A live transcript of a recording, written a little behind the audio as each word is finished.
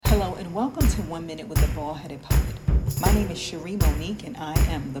Hello and welcome to 1 Minute with the Bald-Headed Poet. My name is Cherie Monique and I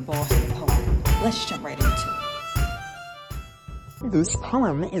am the Bald-Headed Poet. Let's jump right into it. This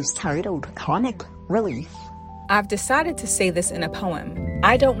poem is titled Chronic Relief. I've decided to say this in a poem.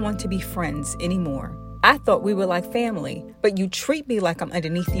 I don't want to be friends anymore. I thought we were like family, but you treat me like I'm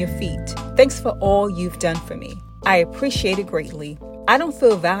underneath your feet. Thanks for all you've done for me. I appreciate it greatly. I don't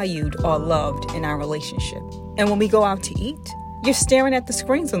feel valued or loved in our relationship. And when we go out to eat, you're staring at the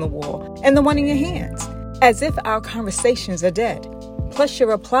screens on the wall and the one in your hands, as if our conversations are dead. Plus your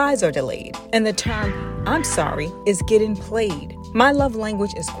replies are delayed, and the term, "I'm sorry," is getting played. My love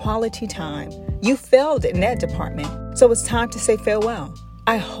language is quality time. You failed in that department, so it's time to say farewell.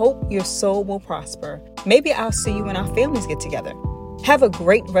 I hope your soul will prosper. Maybe I'll see you when our families get together. Have a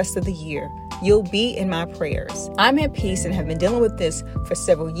great rest of the year. You'll be in my prayers. I'm at peace and have been dealing with this for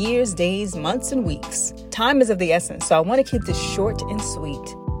several years, days, months, and weeks. Time is of the essence, so I want to keep this short and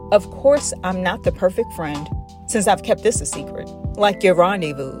sweet. Of course, I'm not the perfect friend, since I've kept this a secret, like your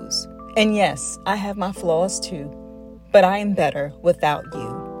rendezvous. And yes, I have my flaws too, but I am better without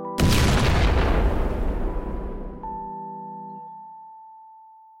you.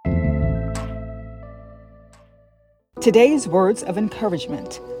 Today's words of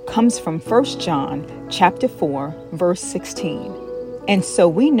encouragement comes from 1 John chapter 4, verse 16. And so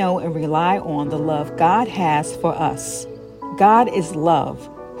we know and rely on the love God has for us. God is love.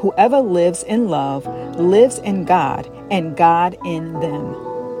 Whoever lives in love lives in God and God in them.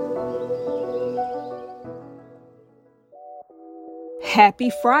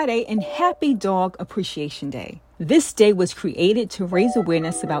 Happy Friday and happy Dog Appreciation Day. This day was created to raise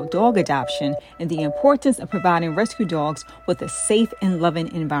awareness about dog adoption and the importance of providing rescue dogs with a safe and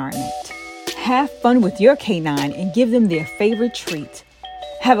loving environment. Have fun with your canine and give them their favorite treat.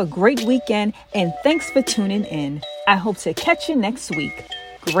 Have a great weekend and thanks for tuning in. I hope to catch you next week.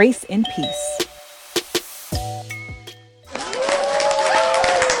 Grace and peace.